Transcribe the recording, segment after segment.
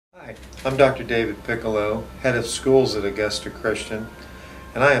Hi, I'm Dr. David Piccolo, Head of Schools at Augusta Christian,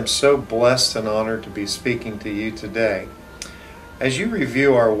 and I am so blessed and honored to be speaking to you today. As you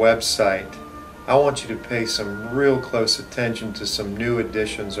review our website, I want you to pay some real close attention to some new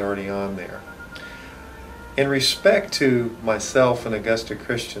additions already on there. In respect to myself and Augusta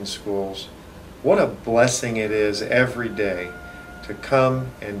Christian Schools, what a blessing it is every day to come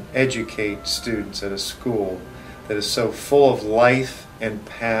and educate students at a school that is so full of life and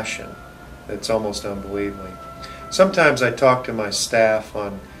passion. It's almost unbelievable. Sometimes I talk to my staff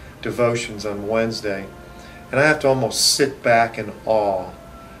on devotions on Wednesday, and I have to almost sit back in awe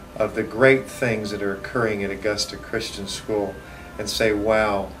of the great things that are occurring at Augusta Christian School and say,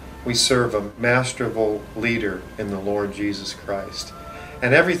 wow, we serve a masterful leader in the Lord Jesus Christ.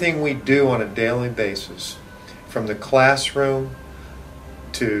 And everything we do on a daily basis, from the classroom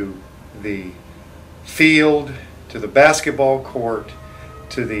to the field, to the basketball court,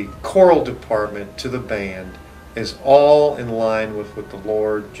 to the choral department, to the band, is all in line with what the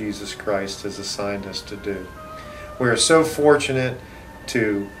Lord Jesus Christ has assigned us to do. We are so fortunate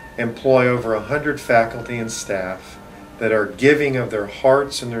to employ over 100 faculty and staff that are giving of their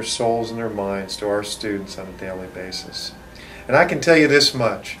hearts and their souls and their minds to our students on a daily basis. And I can tell you this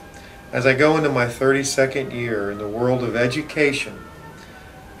much, as I go into my 32nd year in the world of education,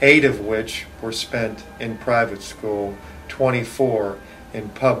 8 of which were spent in private school, 24 in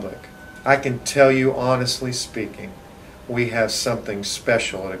public, I can tell you honestly speaking, we have something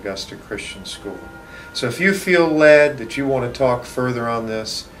special at Augusta Christian School. So if you feel led that you want to talk further on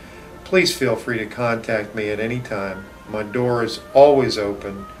this, please feel free to contact me at any time. My door is always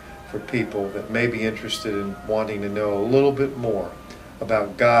open for people that may be interested in wanting to know a little bit more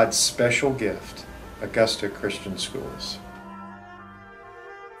about God's special gift, Augusta Christian Schools.